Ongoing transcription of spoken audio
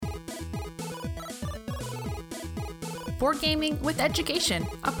Board Gaming with Education,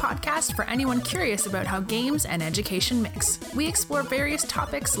 a podcast for anyone curious about how games and education mix. We explore various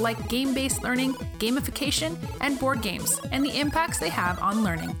topics like game-based learning, gamification, and board games, and the impacts they have on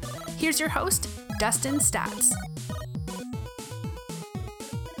learning. Here's your host, Dustin Statz.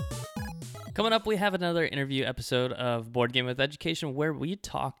 Coming up, we have another interview episode of Board Game with Education where we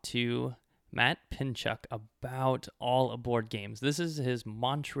talk to Matt Pinchuk about All Aboard Games. This is his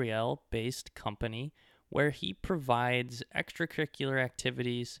Montreal-based company where he provides extracurricular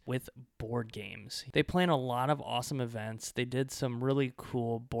activities with board games. They plan a lot of awesome events. They did some really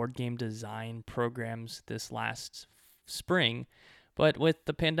cool board game design programs this last spring, but with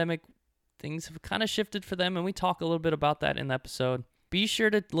the pandemic, things have kind of shifted for them, and we talk a little bit about that in the episode. Be sure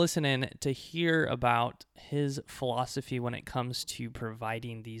to listen in to hear about his philosophy when it comes to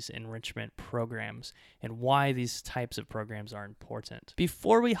providing these enrichment programs and why these types of programs are important.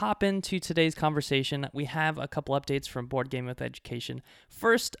 Before we hop into today's conversation, we have a couple updates from Board Game with Education.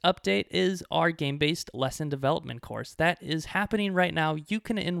 First update is our game-based lesson development course. That is happening right now. You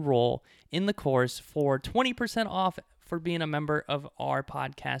can enroll in the course for 20% off for being a member of our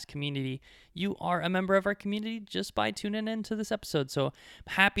podcast community. You are a member of our community just by tuning into this episode. So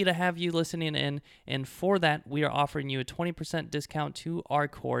I'm happy to have you listening in. And for that, we are offering you a 20% discount to our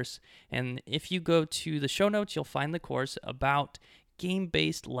course. And if you go to the show notes, you'll find the course about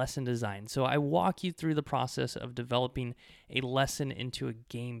game-based lesson design. So I walk you through the process of developing a lesson into a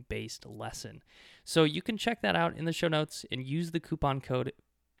game-based lesson. So you can check that out in the show notes and use the coupon code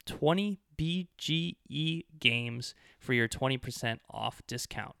 20BGE Games for your 20% off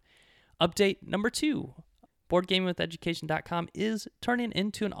discount. Update number 2, BoardGamingWithEducation.com is turning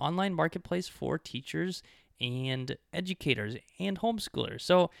into an online marketplace for teachers and educators and homeschoolers.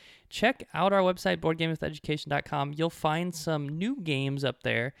 So check out our website, BoardGamingWithEducation.com. You'll find some new games up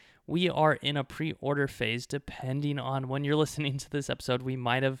there. We are in a pre-order phase. Depending on when you're listening to this episode, we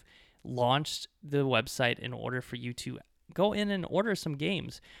might have launched the website in order for you to go in and order some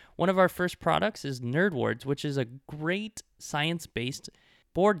games. One of our first products is NerdWords, which is a great science-based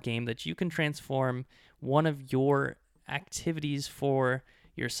board game that you can transform one of your activities for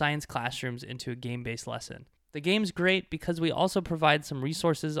your science classrooms into a game-based lesson. The game's great because we also provide some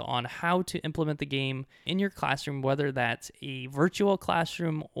resources on how to implement the game in your classroom, whether that's a virtual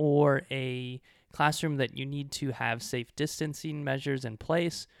classroom or a classroom that you need to have safe distancing measures in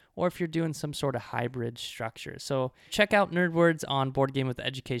place, or if you're doing some sort of hybrid structure. So check out NerdWords on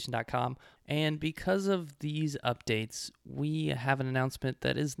BoardGameWithEducation.com. And because of these updates, we have an announcement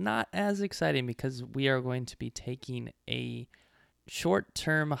that is not as exciting because we are going to be taking a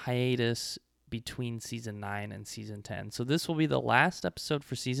short-term hiatus between Season 9 and Season 10. So this will be the last episode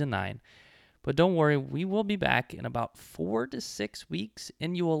for Season 9. But don't worry, we will be back in about 4 to 6 weeks,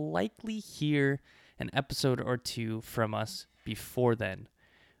 and you will likely hear an episode or two from us before then.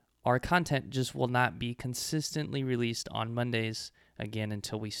 Our content just will not be consistently released on Mondays again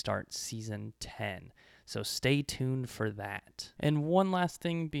until we start Season 10. So stay tuned for that. And one last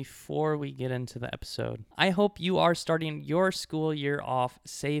thing before we get into the episode. I hope you are starting your school year off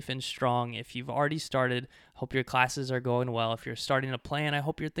safe and strong. If you've already started, hope your classes are going well. If you're starting a plan, I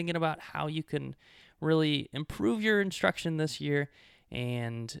hope you're thinking about how you can really improve your instruction this year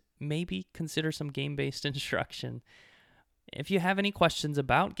and maybe consider some game-based instruction. If you have any questions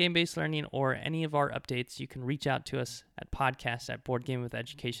about game-based learning or any of our updates, you can reach out to us at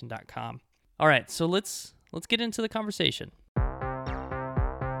podcast@boardgamewitheducation.com. All right, so let's get into the conversation.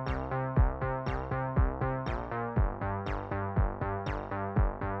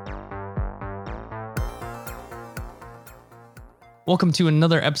 Welcome to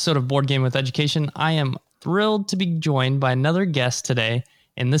another episode of Board Game with Education. I am thrilled to be joined by another guest today,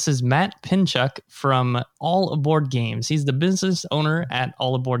 and this is Matt Pinchuk from All Aboard Games. He's the business owner at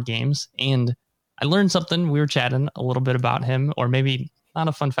All Aboard Games, and I learned something. We were chatting a little bit about him, or maybe not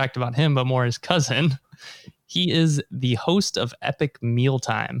a fun fact about him, but more his cousin. He is the host of Epic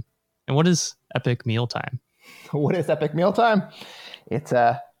Mealtime. And what is Epic Mealtime? What is Epic Mealtime? It's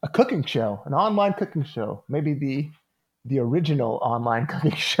a cooking show, an online cooking show, maybe the original online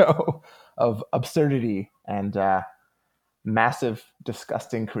cooking show of absurdity and massive,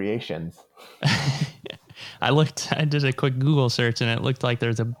 disgusting creations. I did a quick Google search, and it looked like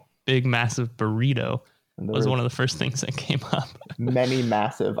there's a big, massive burrito. Was one of the first things that came up. Many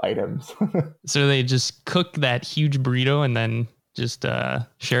massive items. So they just cook that huge burrito and then just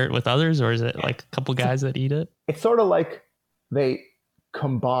share it with others, or is it like a couple guys that eat it? It's sort of like they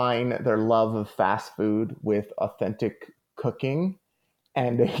combine their love of fast food with authentic cooking,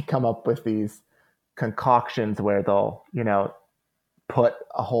 and they come up with these concoctions where they'll, put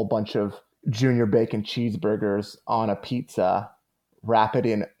a whole bunch of junior bacon cheeseburgers on a pizza, wrap it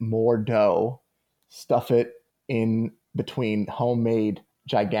in more dough, stuff it in between homemade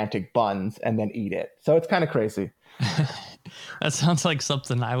gigantic buns, and then eat it. So it's kind of crazy. That sounds like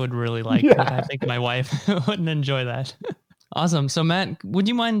something I would really like, but I think my wife wouldn't enjoy that. Awesome. So Matt, would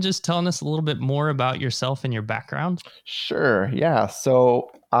you mind just telling us a little bit more about yourself and your background? Sure. Yeah.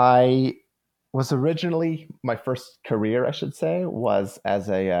 So I was originally, my first career, I should say, was as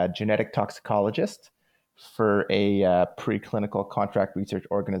a genetic toxicologist for a preclinical contract research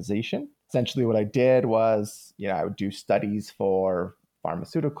organization. Essentially, what I did was, I would do studies for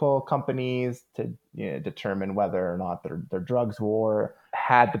pharmaceutical companies to determine whether or not their drugs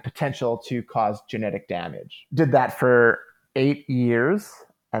had the potential to cause genetic damage. Did that for 8 years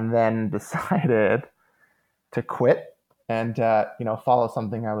and then decided to quit and follow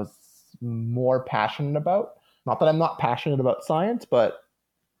something I was more passionate about. Not that I'm not passionate about science, but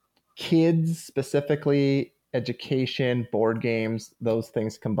kids specifically, education, board games, those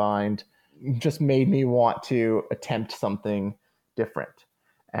things combined just made me want to attempt something different.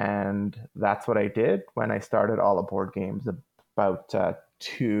 And that's what I did when I started All Aboard Games about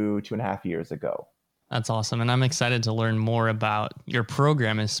 2.5 years ago. That's awesome. And I'm excited to learn more about your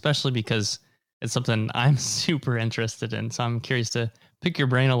program, especially because it's something I'm super interested in. So I'm curious to pick your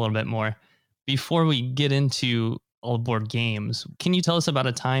brain a little bit more. Before we get into All Aboard Games, can you tell us about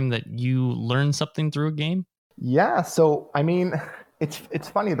a time that you learned something through a game? Yeah. So, I mean, it's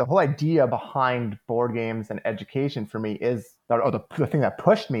funny. The whole idea behind board games and education for me is, or the thing that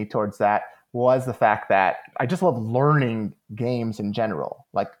pushed me towards that was the fact that I just love learning games in general.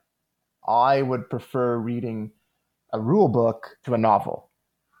 Like, I would prefer reading a rule book to a novel,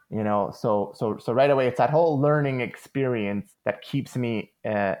 so right away, it's that whole learning experience that keeps me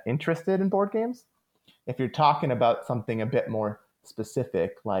interested in board games. If you're talking about something a bit more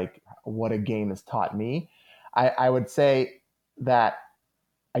specific, like what a game has taught me, I would say that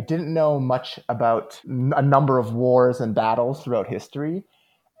I didn't know much about a number of wars and battles throughout history,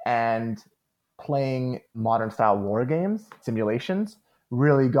 and playing modern style war games, simulations,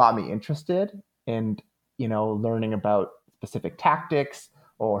 really got me interested in, learning about specific tactics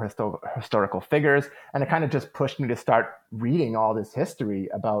or historical figures. And it kind of just pushed me to start reading all this history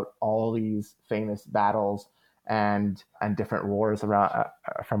about all these famous battles and different wars around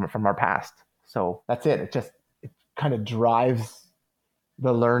from our past. So that's it. It kind of drives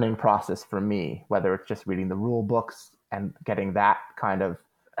the learning process for me, whether it's just reading the rule books and getting that kind of,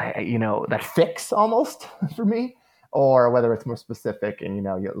 that fix almost for me, or whether it's more specific and,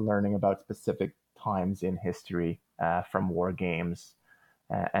 you're learning about specific times in history from war games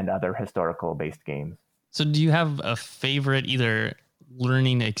and other historical based games. So do you have a favorite either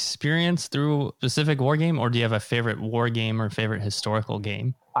learning experience through a specific war game, or do you have a favorite war game or favorite historical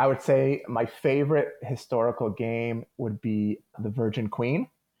game? I would say my favorite historical game would be The Virgin Queen.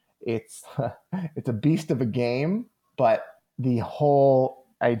 It's a beast of a game, but the whole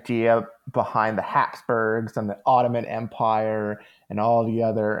idea behind the Habsburgs and the Ottoman Empire and all the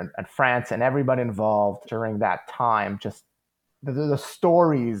other, and France and everybody involved during that time, just the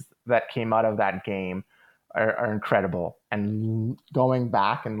stories that came out of that game are incredible. And going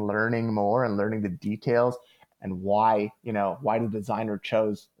back and learning more and learning the details and why the designer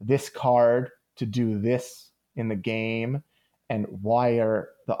chose this card to do this in the game, and why are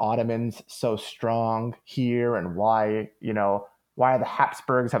the Ottomans so strong here, and why the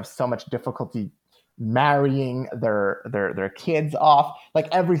Habsburgs have so much difficulty marrying their kids off, like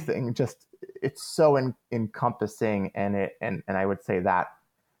everything, just it's so encompassing, and I would say that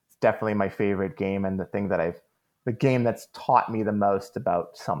it's definitely my favorite game, and the game that's taught me the most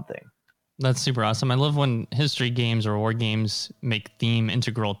about something. That's super awesome. I love when history games or war games make theme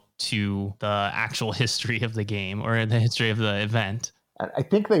integral to the actual history of the game or the history of the event. And I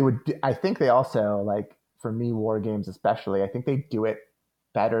think they also, like, for me, war games especially, I think they do it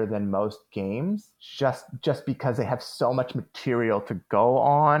better than most games, just because they have so much material to go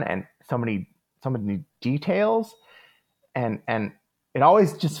on and so many details, and it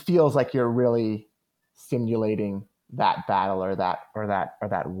always just feels like you're really simulating that battle or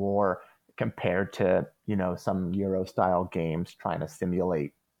that war, compared to some Euro style games trying to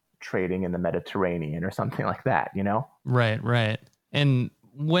simulate trading in the Mediterranean or something like that. Right. And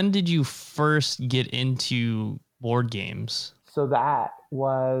when did you first get into board games? So that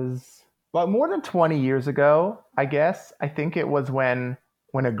was about more than 20 years ago, I guess. I think it was when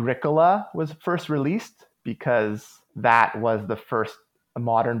Agricola was first released, because that was the first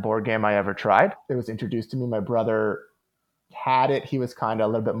modern board game I ever tried. It was introduced to me. My brother had it. He was kind of a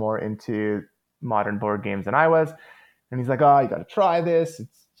little bit more into modern board games than I was. And he's like, oh, you got to try this.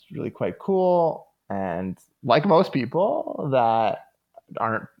 It's really quite cool. And like most people that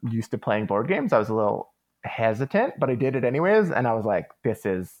aren't used to playing board games, I was a little hesitant, but I did it anyways. And I was like, this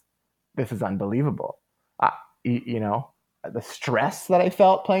is unbelievable. You know, the stress that I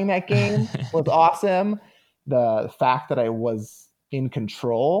felt playing that game was awesome. The fact that I was in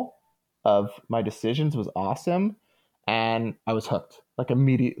control of my decisions was awesome. And I was hooked, like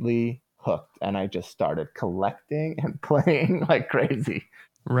immediately hooked. And I just started collecting and playing like crazy.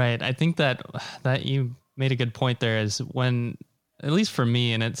 Right. I think that you made a good point there is when, at least for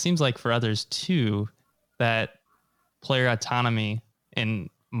me, and it seems like for others too, that player autonomy in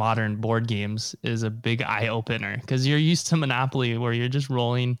modern board games is a big eye opener because you're used to Monopoly where you're just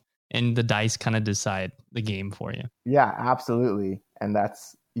rolling and the dice kind of decide the game for you. Yeah, absolutely. And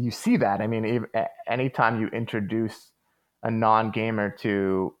you see that. I mean, anytime you introduce a non-gamer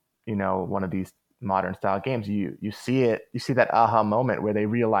to, you know, one of these modern style games, you see that aha moment where they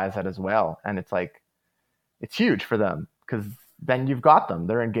realize that as well. And it's like, it's huge for them because then you've got them,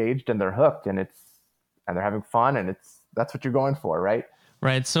 they're engaged and they're hooked and they're having fun and that's what you're going for. Right.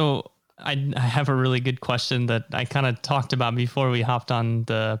 Right. So I have a really good question that I kind of talked about before we hopped on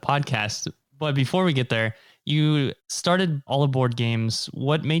the podcast. But before we get there, you started All Aboard Games.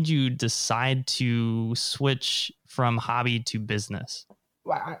 What made you decide to switch from hobby to business?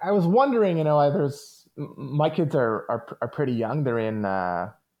 I was wondering, you know, my kids are pretty young. They're in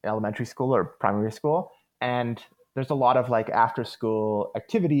elementary school or primary school. And there's a lot of like after school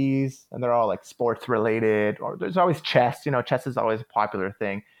activities and they're all like sports related, or there's always chess, you know, chess is always a popular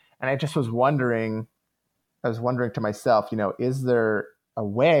thing. And I was wondering to myself, you know, is there a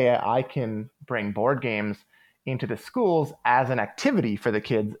way I can bring board games into the schools as an activity for the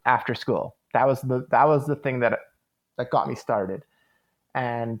kids after school? That was the thing that got me started.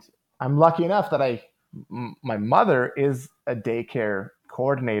 And I'm lucky enough that my mother is a daycare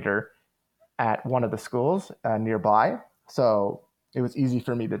coordinator at one of the schools nearby. So it was easy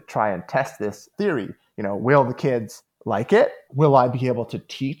for me to try and test this theory. You know, will the kids like it? Will I be able to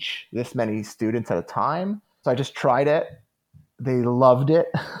teach this many students at a time? So I just tried it. They loved it,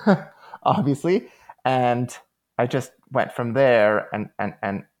 obviously. And I just went from there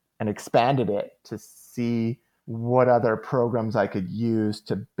and expanded it to see what other programs I could use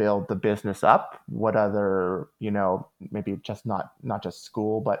to build the business up, what other, you know, maybe just not just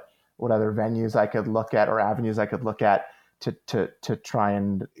school, but what other venues I could look at or avenues I could look at to try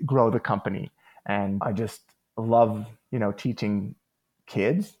and grow the company. And I just love, you know, teaching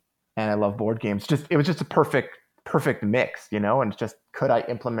kids and I love board games. It was just a perfect mix, you know, and it's just, could I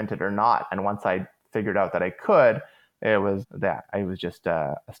implement it or not? And once I figured out that I could, it was just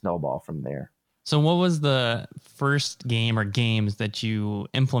a snowball from there. So what was the first game or games that you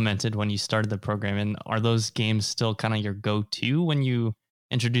implemented when you started the program? And are those games still kind of your go-to when you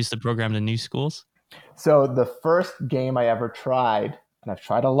introduce the program to new schools? So the first game I ever tried, and I've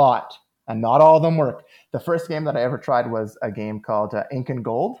tried a lot, and not all of them work. The first game that I ever tried was a game called Ink and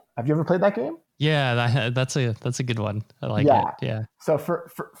Gold. Have you ever played that game? Yeah, that's a good one. I like it. Yeah. So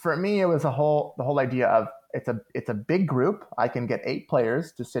for me, it was the whole idea of it's a big group. I can get 8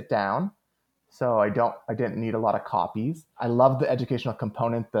 players to sit down. So I didn't need a lot of copies. I love the educational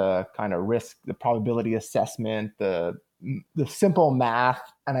component, the kind of risk, the probability assessment, the simple math.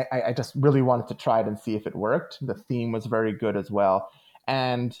 And I just really wanted to try it and see if it worked. The theme was very good as well.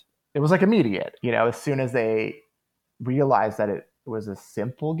 And it was like immediate, you know, as soon as they realized that it was a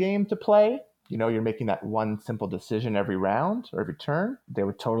simple game to play, you know, you're making that one simple decision every round or every turn, they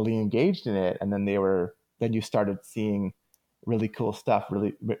were totally engaged in it. And then then you started seeing really cool stuff,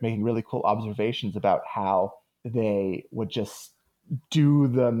 really making really cool observations about how they would just do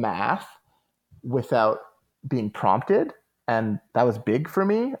the math without being prompted. And that was big for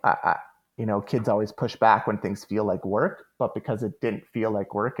me. You know, kids always push back when things feel like work, but because it didn't feel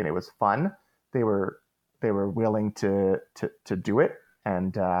like work and it was fun, they were willing to do it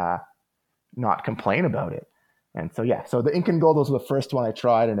and not complain about it. And so, yeah, so the Ink and Gold was the first one I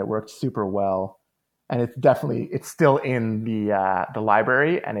tried and it worked super well. And it's still in the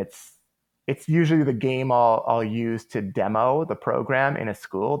library, and it's usually the game I'll use to demo the program in a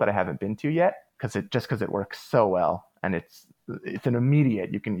school that I haven't been to yet, because it works so well, and it's an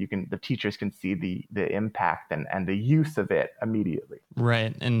immediate. The teachers can see the impact and the use of it immediately.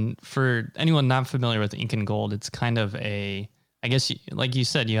 Right, and for anyone not familiar with Ink and Gold, it's kind of I guess like you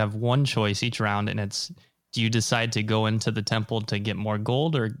said, you have one choice each round, and it's. Do you decide to go into the temple to get more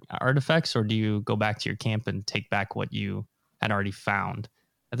gold or artifacts, or do you go back to your camp and take back what you had already found?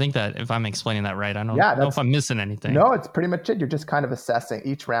 I think that if I'm explaining that right, I don't know if I'm missing anything. No, it's pretty much it. You're just kind of assessing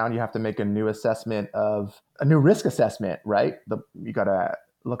each round. You have to make a new risk assessment, right? You got to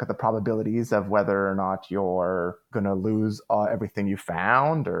look at the probabilities of whether or not you're going to lose everything you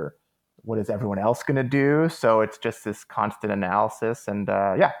found, or what is everyone else going to do. So it's just this constant analysis, and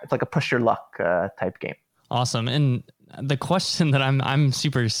it's like a push your luck type game. Awesome. And the question that I'm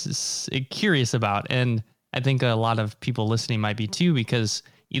super curious about, and I think a lot of people listening might be too, because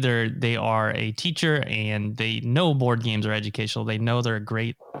either they are a teacher and they know board games are educational, they know they're a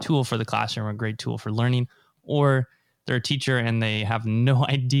great tool for the classroom, a great tool for learning, or they're a teacher and they have no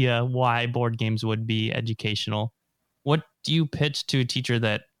idea why board games would be educational. What do you pitch to a teacher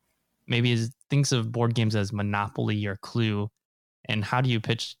that maybe thinks of board games as Monopoly or Clue, and how do you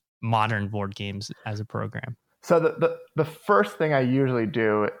pitch modern board games as a program? So the first thing I usually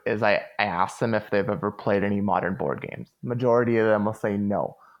do is I ask them if they've ever played any modern board games. Majority of them will say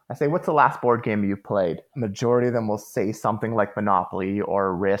no. I say, what's the last board game you played? Majority of them will say something like Monopoly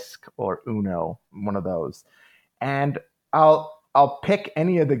or Risk or Uno, one of those. And I'll pick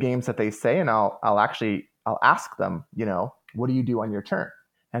any of the games that they say, and I'll ask them, what do you do on your turn?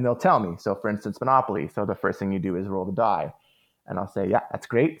 And they'll tell me. So for instance, Monopoly. So the first thing you do is roll the die. And I'll say, yeah, that's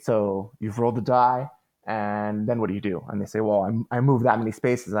great. So you've rolled the die. And then what do you do? And they say, well, I move that many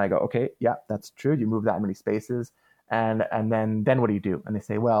spaces. And I go, okay, yeah, that's true. You move that many spaces. And then what do you do? And they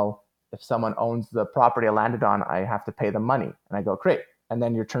say, well, if someone owns the property I landed on, I have to pay them money. And I go, great. And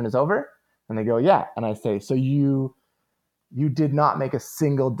then your turn is over? And they go, yeah. And I say, so you did not make a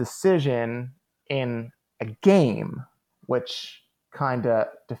single decision in a game, which kind of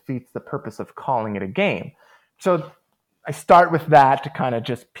defeats the purpose of calling it a game. So I start with that to kind of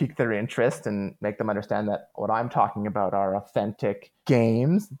just pique their interest and make them understand that what I'm talking about are authentic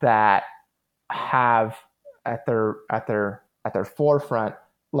games that have at their forefront,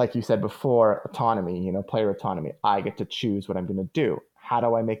 like you said before, autonomy, player autonomy. I get to choose what I'm going to do. How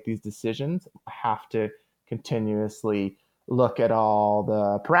do I make these decisions? I have to continuously look at all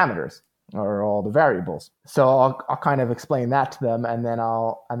the parameters or all the variables. So I'll kind of explain that to them, and then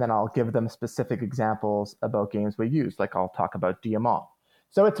I'll give them specific examples about games we use. Like I'll talk about Diamant.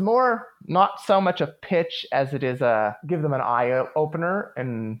 So it's more not so much a pitch as it is give them an eye opener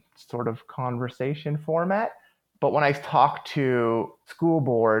in sort of conversation format. But when I talk to school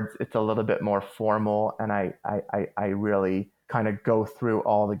boards, it's a little bit more formal, and I really kind of go through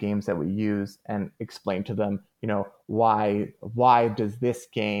all the games that we use and explain to them, why does this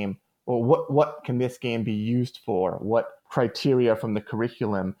game, or what can this game be used for? What criteria from the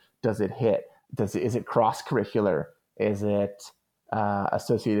curriculum does it hit? Is it cross-curricular? Is it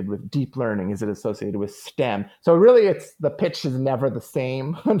associated with deep learning? Is it associated with STEM? So really, the pitch is never the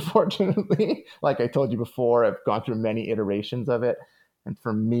same, unfortunately. Like I told you before, I've gone through many iterations of it. And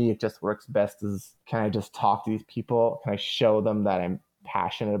for me, it just works best as, can I just talk to these people? Can I show them that I'm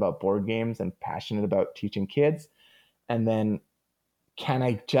passionate about board games and passionate about teaching kids? And then can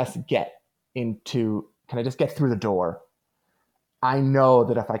I just get through the door? I know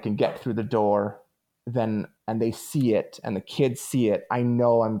that if I can get through the door, then, and they see it and the kids see it, I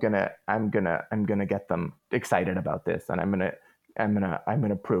know I'm gonna get them excited about this, and I'm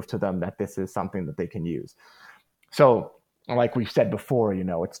gonna prove to them that this is something that they can use. So like we've said before,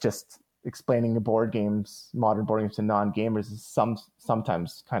 it's just explaining the modern board games to non-gamers is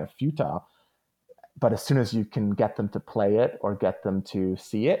sometimes kind of futile. But as soon as you can get them to play it or get them to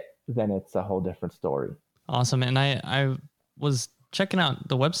see it, then it's a whole different story. Awesome. And I was checking out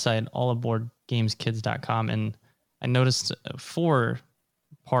the website, allaboardgameskids.com, and I noticed 4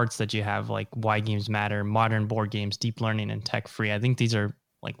 parts that you have, like why games matter, modern board games, deep learning, and tech free. I think these are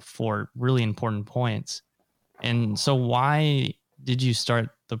like 4 really important points. And so why did you start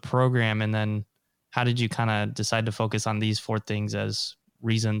the program? And then how did you kind of decide to focus on these 4 things as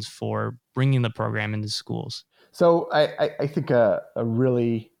reasons for bringing the program into schools? So I think a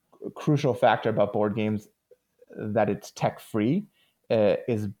really crucial factor about board games, that it's tech free,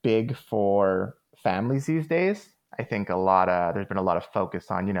 is big for families these days. I think there's been a lot of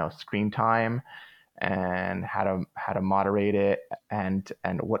focus on, screen time and how to moderate it and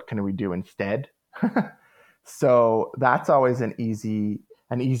what can we do instead. So that's always an easy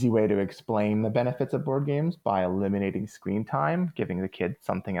way to explain the benefits of board games, by eliminating screen time, giving the kids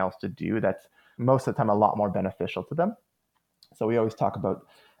something else to do that's most of the time a lot more beneficial to them. So we always talk about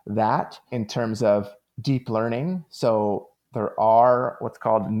that in terms of deep learning. So there are what's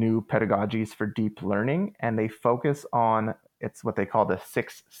called new pedagogies for deep learning, and they focus on, it's what they call the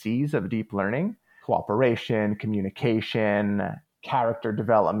 6 C's of deep learning: cooperation, communication, character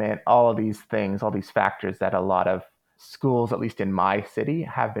development, all of these things, all these factors that a lot of schools, at least in my city,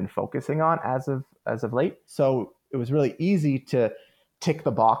 have been focusing on as of late. So it was really easy to tick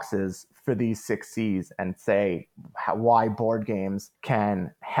the boxes for these 6Cs and say why board games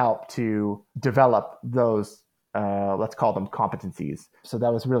can help to develop those, let's call them competencies. So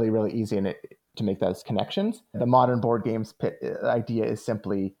that was really, really easy to make those connections. The modern board games idea is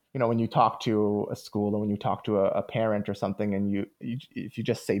simply, when you talk to a school or when you talk to a parent or something, and if you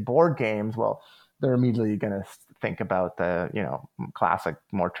just say board games, well, they're immediately going to think about the, classic,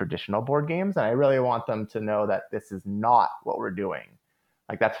 more traditional board games. And I really want them to know that this is not what we're doing.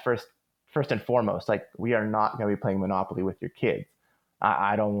 Like, that's first and foremost. Like, we are not going to be playing Monopoly with your kids.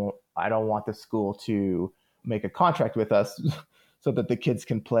 I don't want the school to make a contract with us so that the kids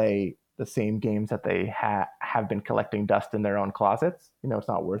can play the same games that they have been collecting dust in their own closets. It's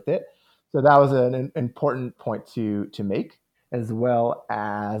not worth it. So that was an important point to make, as well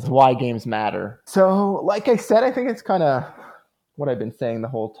as why games matter. So like I said, I think it's kind of what I've been saying the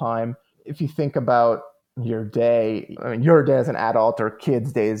whole time. If you think about your day as an adult or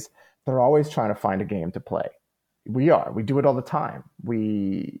kids' days, they're always trying to find a game to play. We do it all the time.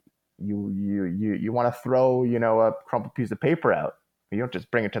 You want to throw, a crumpled piece of paper out. You don't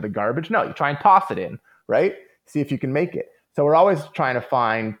just bring it to the garbage. No, you try and toss it in, right? See if you can make it. So we're always trying to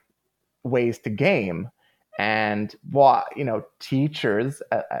find ways to game. And teachers,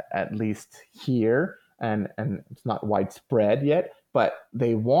 at least here, and it's not widespread yet, but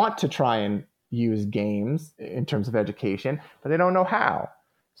they want to try and use games in terms of education, but they don't know how.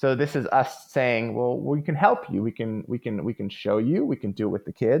 So this is us saying, well, we can help you. We can show you. We can do it with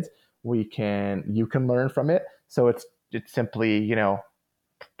the kids. You can learn from it. So it's simply,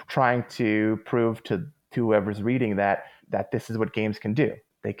 trying to prove to whoever's reading that this is what games can do.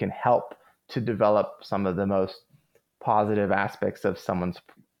 They can help to develop some of the most positive aspects of someone's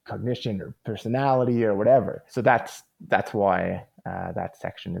cognition or personality or whatever. So that's why that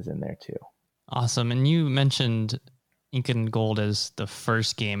section is in there too. Awesome. And you mentioned Ink and Gold as the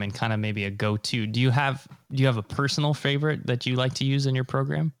first game and kind of maybe a go-to. Do you have a personal favorite that you like to use in your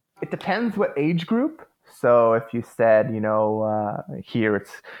program? It depends what age group. So if you said, here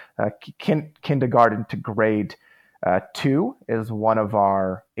it's kindergarten to grade 2 is one of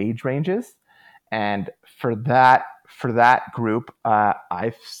our age ranges. And for that group,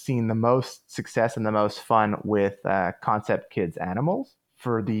 I've seen the most success and the most fun with Concept Kids Animals.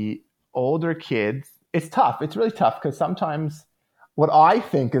 For the older kids, it's tough. It's really tough because sometimes what I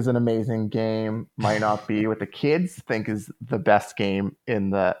think is an amazing game might not be what the kids think is the best game in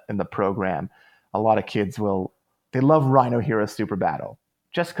the program. A lot of kids they love Rhino Hero Super Battle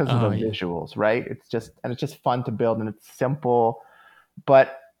just because of the visuals, right? It's just fun to build and it's simple.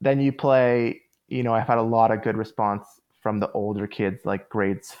 But then you play, I've had a lot of good response from the older kids, like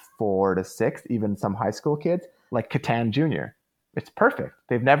grades 4 to 6, even some high school kids, like Catan Junior. It's perfect.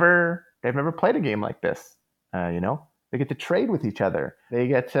 They've never played a game like this. They get to trade with each other. They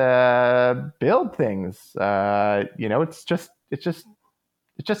get to build things. It's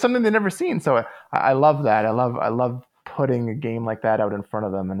just something they've never seen. So I love that. I love putting a game like that out in front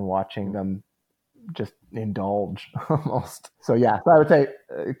of them and watching them just indulge almost. So yeah, so I would say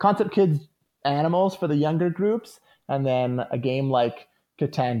Concept Kids Animals for the younger groups, and then a game like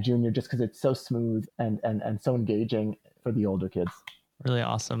Catan Junior just because it's so smooth and so engaging for the older kids. Really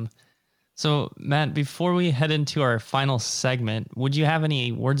awesome. So Matt, before we head into our final segment, would you have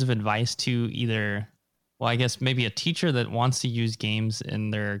any words of advice to either, well, I guess maybe a teacher that wants to use games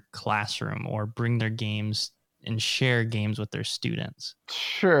in their classroom or bring their games and share games with their students?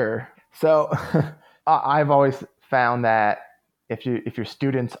 Sure. So I've always found that if your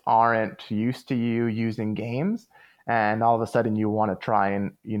students aren't used to you using games and all of a sudden you want to try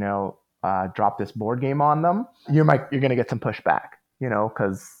and, drop this board game on them, you're going to get some pushback,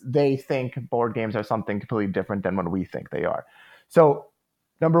 because they think board games are something completely different than what we think they are. So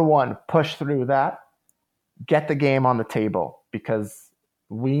number one, push through that. Get the game on the table, because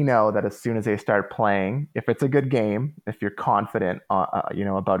we know that as soon as they start playing, if it's a good game, if you're confident,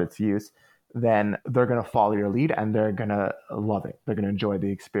 about its use, then they're going to follow your lead and they're going to love it. They're going to enjoy the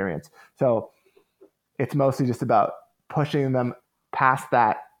experience. So it's mostly just about pushing them past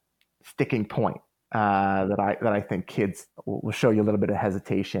that sticking point that I think kids will show you a little bit of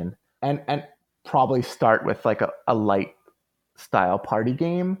hesitation, and probably start with like a light style party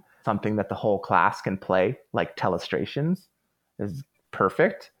game. Something that the whole class can play, like Telestrations, is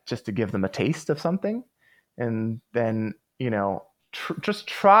perfect, just to give them a taste of something. And then, just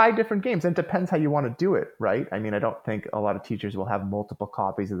try different games. And it depends how you want to do it, right? I mean, I don't think a lot of teachers will have multiple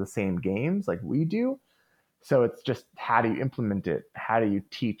copies of the same games like we do. So it's just, how do you implement it? How do you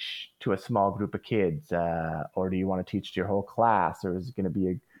teach to a small group of kids? Or do you want to teach to your whole class? Or is it going to be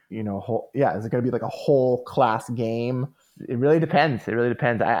is it going to be like a whole class game it really depends. It really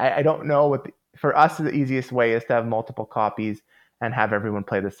depends. I don't know for us, the easiest way is to have multiple copies and have everyone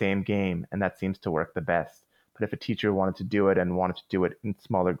play the same game. And that seems to work the best. But if a teacher wanted to do it and wanted to do it in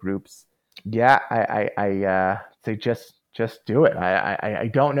smaller groups, yeah, I say just do it. I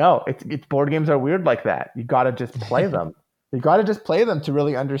don't know. It's board games are weird like that. You got to just play them. You got to just play them to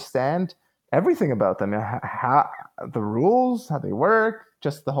really understand everything about them. How the rules, how they work,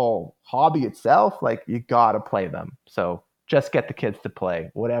 just the whole hobby itself. Like, you got to play them. So just get the kids to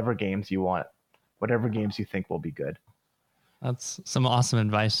play whatever games you want, whatever games you think will be good. That's some awesome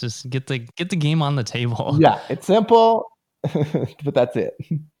advice. Just get the game on the table. Yeah, it's simple, but that's it.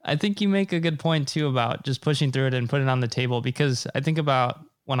 I think you make a good point too about just pushing through it and putting it on the table, because I think about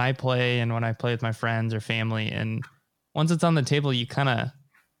when I play and when I play with my friends or family, and once it's on the table, your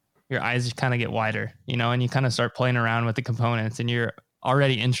eyes kind of get wider, and you kind of start playing around with the components, and you're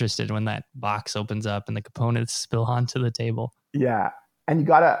already interested when that box opens up and the components spill onto the table. Yeah. And you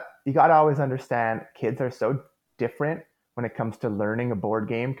gotta always understand kids are so different when it comes to learning a board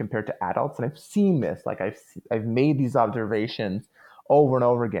game compared to adults. And I've seen this, like I've made these observations over and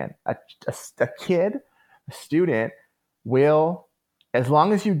over again. A student will, as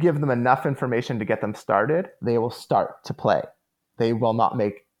long as you give them enough information to get them started, they will start to play. They will not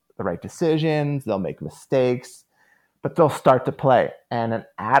make the right decisions. They'll make mistakes, but they'll start to play. And an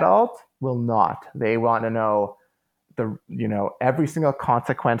adult will not. They want to know every single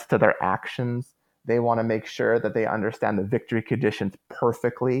consequence to their actions. They want to make sure that they understand the victory conditions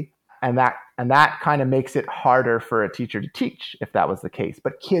perfectly. And that kind of makes it harder for a teacher to teach if that was the case.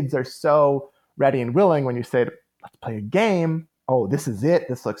 But kids are so ready and willing when you say, let's play a game. Oh, this is it.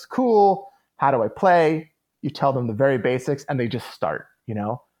 This looks cool. How do I play? You tell them the very basics and they just start,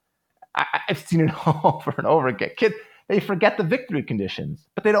 I've seen it over and over again. Kids, they forget the victory conditions,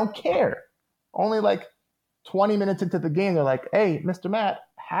 but they don't care. Only like 20 minutes into the game, they're like, hey, Mr. Matt,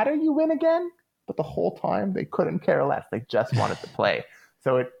 how do you win again? But the whole time they couldn't care less. They just wanted to play.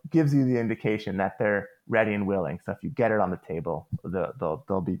 So it gives you the indication that they're ready and willing. So if you get it on the table,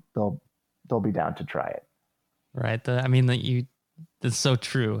 they'll be down to try it. Right. That's so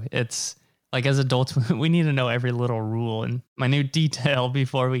true. It's like, as adults, we need to know every little rule and minute detail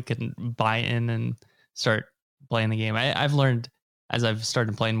before we can buy in and start playing the game. I've learned as I've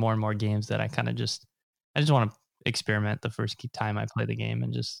started playing more and more games that I just want to experiment the first time I play the game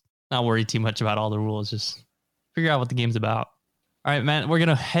and just not worry too much about all the rules. Just figure out what the game's about. All right, Matt, we're going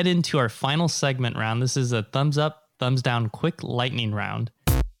to head into our final segment round. This is a thumbs up, thumbs down, quick lightning round.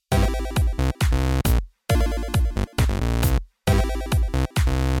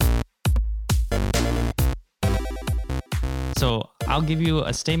 So I'll give you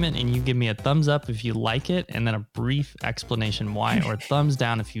a statement and you give me a thumbs up if you like it, and then a brief explanation why, or thumbs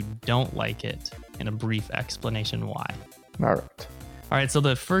down if you don't like it, and a brief explanation why. All right. All right, so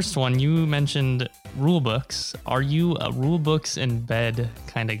the first one, you mentioned rule books. Are you a rule books in bed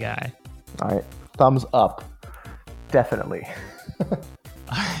kind of guy? All right, thumbs up. Definitely.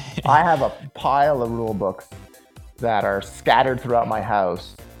 I have a pile of rule books that are scattered throughout my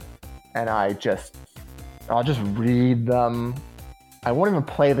house, and I'll just read them. I won't even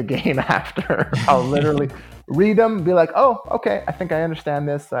play the game after. I'll literally read them, be like, oh, okay, I think I understand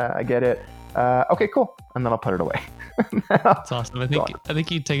this. I get it. Okay, cool. And then I'll put it away. That's awesome. I think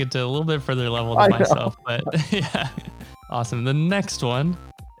you take it to a little bit further level than myself, but yeah, awesome. The next one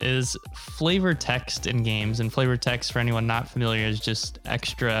is flavor text in games. And flavor text, for anyone not familiar, is just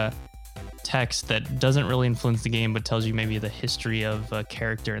extra text that doesn't really influence the game, but tells you maybe the history of a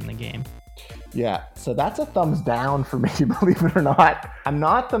character in the game. Yeah, so that's a thumbs down for me, believe it or not. I'm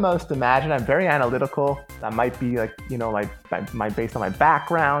not the most imaginative. I'm very analytical. That might be like, my based on my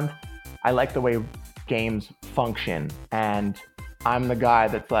background. I like the way games function, and I'm the guy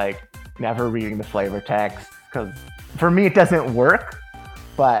that's like never reading the flavor text because for me it doesn't work,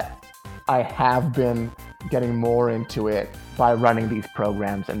 but I have been getting more into it by running these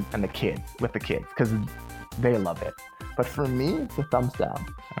programs and the kids because they love it. But for me, it's a thumbs down.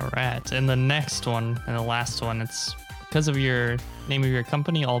 All right, and the next one and the last one, it's because of your name of your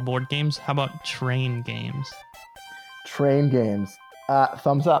company, All Board Games. How about train games? Train games,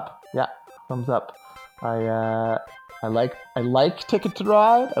 thumbs up. Yeah, thumbs up. I like Ticket to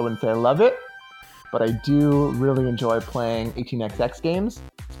Ride. I wouldn't say I love it, but I do really enjoy playing 18xx games.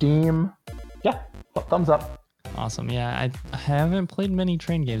 Steam. Yeah, thumbs up. Awesome. Yeah, I haven't played many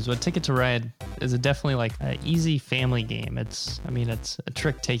train games, but Ticket to Ride is definitely like an easy family game. It's a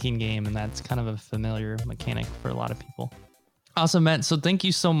trick-taking game, and that's kind of a familiar mechanic for a lot of people. Awesome, Matt. So thank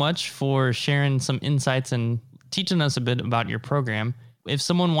you so much for sharing some insights and teaching us a bit about your program. If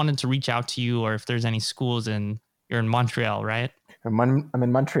someone wanted to reach out to you, or if there's any schools in You're in Montreal, right? I'm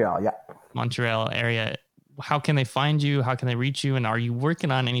in Montreal, yeah. Montreal area. How can they find you? How can they reach you? And are you working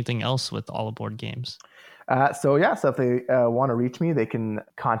on anything else with All Aboard Games? So if they want to reach me, they can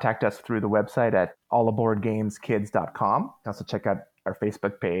contact us through the website at allaboardgameskids.com. Also check out our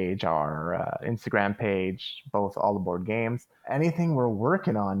Facebook page, our Instagram page, both All Aboard Games. Anything we're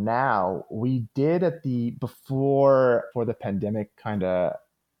working on now, we did before the pandemic kind of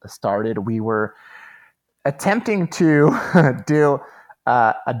started, we were attempting to do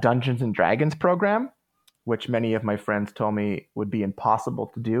a Dungeons and Dragons program, which many of my friends told me would be impossible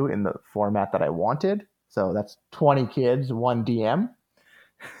to do in the format that I wanted. So that's 20 kids, one DM.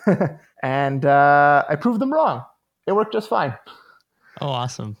 And I proved them wrong. It worked just fine. Oh,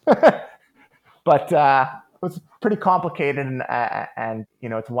 awesome. But it was pretty complicated. And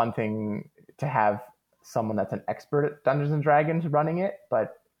it's one thing to have someone that's an expert at Dungeons and Dragons running it,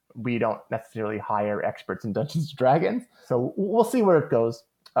 but we don't necessarily hire experts in Dungeons and Dragons. So we'll see where it goes.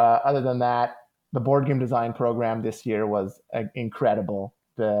 Other than that, the board game design program this year was incredible.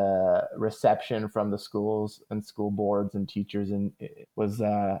 The reception from the schools and school boards and teachers was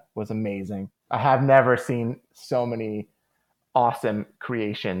amazing. I have never seen so many awesome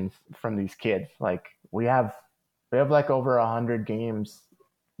creations from these kids. Like we have like over 100 games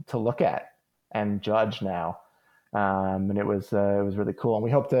to look at and judge now, and it was really cool. And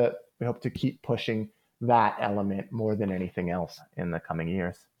we hope to keep pushing that element more than anything else in the coming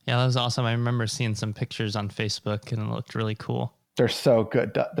years. Yeah, that was awesome. I remember seeing some pictures on Facebook and it looked really cool. They're so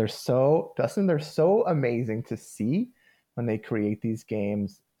good. They're so amazing to see when they create these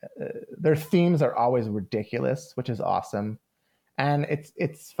games. Their themes are always ridiculous, which is awesome. And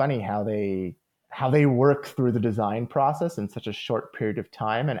it's funny how they work through the design process in such a short period of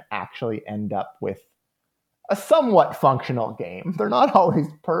time and actually end up with a somewhat functional game. They're not always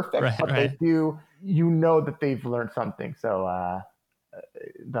perfect, but they do. That they've learned something. So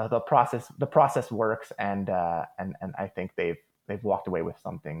the process works, and I think they've walked away with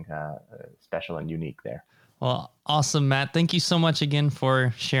something special and unique there. Well, awesome, Matt. Thank you so much again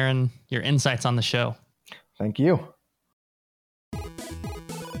for sharing your insights on the show. Thank you.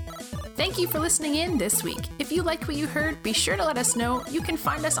 Thank you for listening in this week. If you liked what you heard, be sure to let us know. You can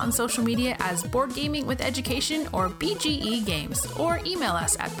find us on social media as Board Gaming with Education or BGE Games, or email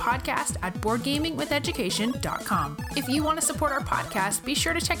us at podcast@boardgamingwitheducation.com. If you want to support our podcast, be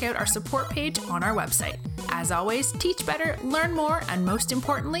sure to check out our support page on our website. As always, teach better, learn more, and most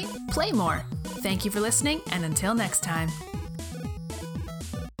importantly, play more. Thank you for listening, and until next time.